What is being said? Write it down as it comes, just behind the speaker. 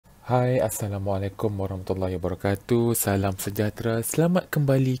Hai, Assalamualaikum warahmatullahi wabarakatuh. Salam sejahtera. Selamat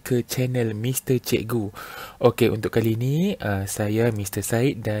kembali ke channel Mr. Cikgu. Okey, untuk kali ini saya Mr.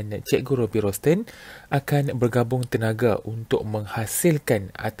 Said dan Cikgu Robi Rosten akan bergabung tenaga untuk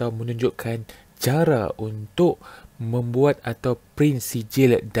menghasilkan atau menunjukkan cara untuk membuat atau print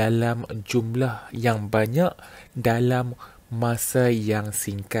sijil dalam jumlah yang banyak dalam masa yang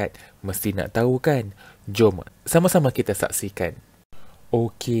singkat. Mesti nak tahu kan? Jom sama-sama kita saksikan.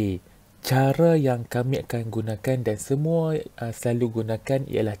 Okey, cara yang kami akan gunakan dan semua selalu gunakan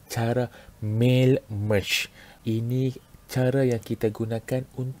ialah cara mail merge. Ini cara yang kita gunakan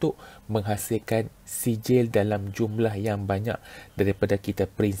untuk menghasilkan sijil dalam jumlah yang banyak daripada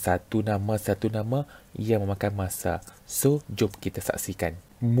kita print satu nama yang memakan masa. So, jom kita saksikan.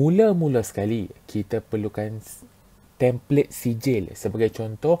 Mula-mula sekali, kita perlukan template sijil. Sebagai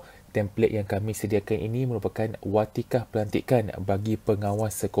contoh, template yang kami sediakan ini merupakan watikah pelantikan bagi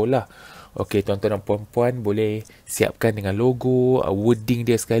pengawas sekolah. Okey, tuan-tuan dan puan-puan boleh siapkan dengan logo, wording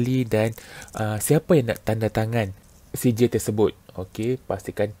dia sekali dan siapa yang nak tanda tangan sijil tersebut. Okey,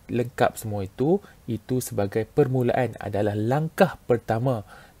 pastikan lengkap semua itu. Itu sebagai permulaan adalah langkah pertama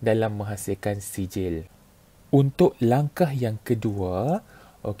dalam menghasilkan sijil. Untuk langkah yang kedua,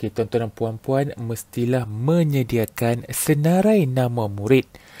 okey, tuan-tuan dan puan-puan mestilah menyediakan senarai nama murid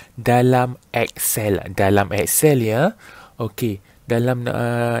dalam Excel. Dalam Excel ya. Okey, dalam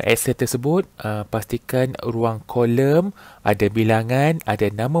Excel tersebut pastikan ruang kolom ada bilangan, ada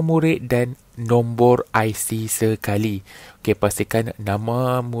nama murid dan nombor IC sekali. Okey, pastikan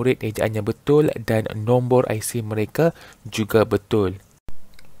nama murid ejaannya betul dan nombor IC mereka juga betul.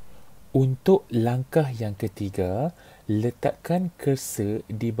 Untuk langkah yang ketiga, letakkan cursor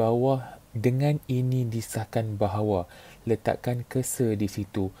di bawah dengan ini disahkan bahawa. Letakkan cursor di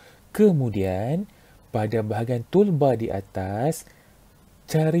situ. Kemudian, pada bahagian toolbar di atas,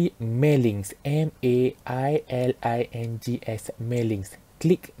 cari mailings. M-A-I-L-I-N-G-S. Mailings.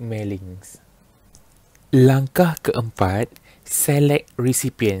 Klik mailings. Langkah keempat, select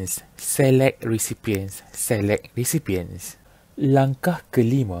recipients. Select recipients. Select recipients. Langkah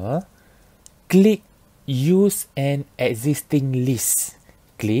kelima, klik use an existing list.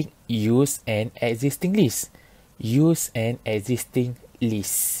 Klik use an existing list. Use an existing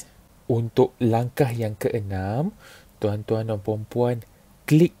list. Untuk langkah yang keenam, tuan-tuan dan puan-puan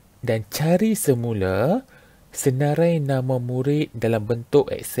klik dan cari semula senarai nama murid dalam bentuk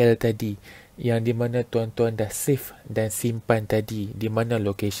Excel tadi yang di mana tuan-tuan dah save dan simpan tadi. Di mana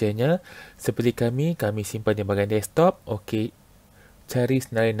locationnya? Seperti kami simpan di bahagian desktop. Okey, cari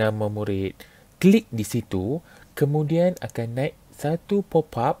senarai nama murid. Klik di situ, kemudian akan naik satu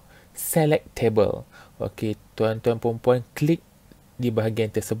pop-up select table. Okey, tuan-tuan puan-puan klik di bahagian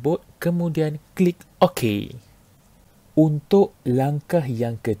tersebut, kemudian klik OK. Untuk langkah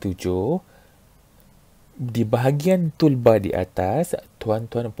yang ketujuh, di bahagian toolbar di atas,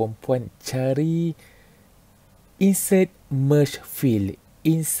 tuan-tuan puan-puan cari insert merge field.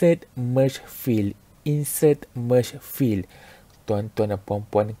 Insert merge field. Insert merge field. Tuan-tuan dan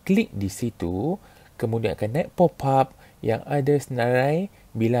puan-puan klik di situ, kemudian akan naik pop-up yang ada senarai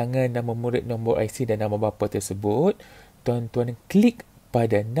bilangan nama murid, nombor IC dan nama bapa tersebut. Tuan-tuan klik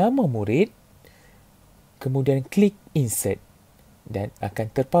pada nama murid, kemudian klik insert dan akan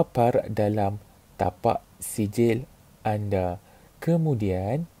terpapar dalam tapak sijil anda.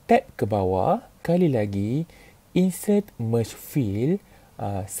 Kemudian tab ke bawah, kali lagi insert merge field,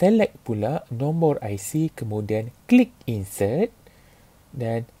 select pula nombor IC, kemudian klik insert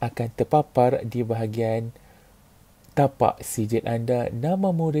dan akan terpapar di bahagian tapak sijil anda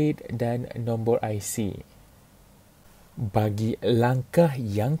nama murid dan nombor IC. Bagi langkah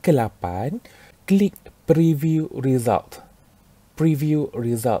yang ke-8, klik preview result. Preview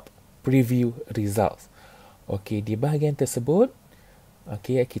result. Preview results. Okey, di bahagian tersebut,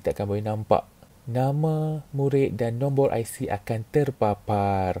 okey, kita akan boleh nampak nama murid dan nombor IC akan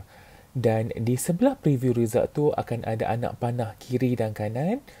terpapar. Dan di sebelah preview result tu akan ada anak panah kiri dan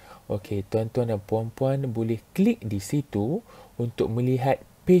kanan. Okey, tuan-tuan dan puan-puan boleh klik di situ untuk melihat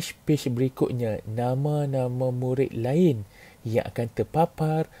page-page berikutnya, nama-nama murid lain yang akan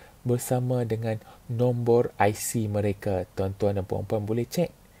terpapar bersama dengan nombor IC mereka. Tuan-tuan dan puan-puan boleh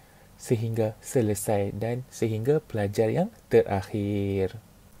cek sehingga selesai dan sehingga pelajar yang terakhir.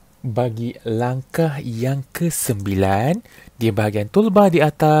 Bagi langkah yang ke-9, di bahagian toolbar di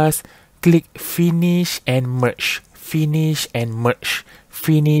atas, klik finish and merge. Finish and merge.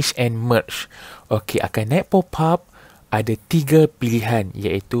 Finish and merge. Okey, akan naik pop-up. Ada 3 pilihan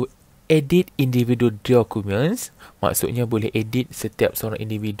iaitu edit individual documents. Maksudnya boleh edit setiap seorang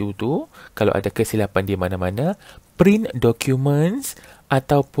individu tu kalau ada kesilapan di mana-mana. print documents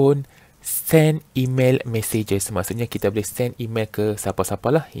ataupun send email messages. Maksudnya kita boleh send email ke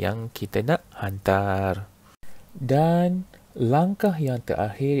siapa-siapalah yang kita nak hantar. Dan langkah yang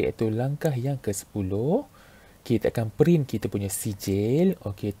terakhir iaitu langkah yang ke-10, kita akan print kita punya sijil.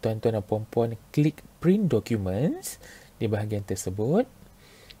 Okey, tuan-tuan dan puan-puan klik print documents di bahagian tersebut.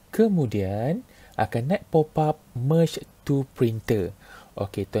 Kemudian akan naik pop-up merge to printer.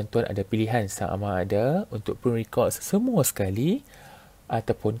 Okey, tuan-tuan ada pilihan sama ada untuk print record semua sekali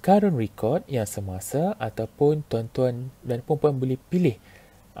ataupun current record yang semasa, ataupun tuan-tuan dan puan-puan boleh pilih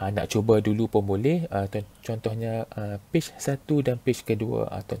nak cuba dulu pun boleh. Contohnya page 1 dan page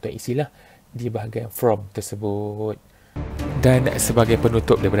kedua, tuan-tuan isilah di bahagian from tersebut. Dan sebagai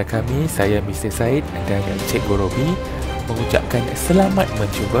penutup daripada kami, saya Mr. Said dan Cikgu Robi mengucapkan selamat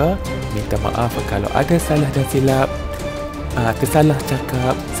mencuba. Minta maaf kalau ada salah dan silap, tersalah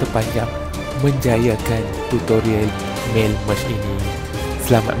cakap sepanjang menjayakan tutorial mail merge ini.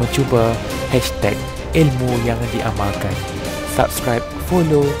 Selamat mencuba. #ilmu yang diamalkan. Subscribe,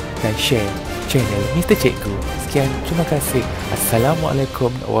 follow dan share channel Mr. Cikgu. Sekian, terima kasih.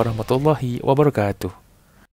 Assalamualaikum warahmatullahi wabarakatuh.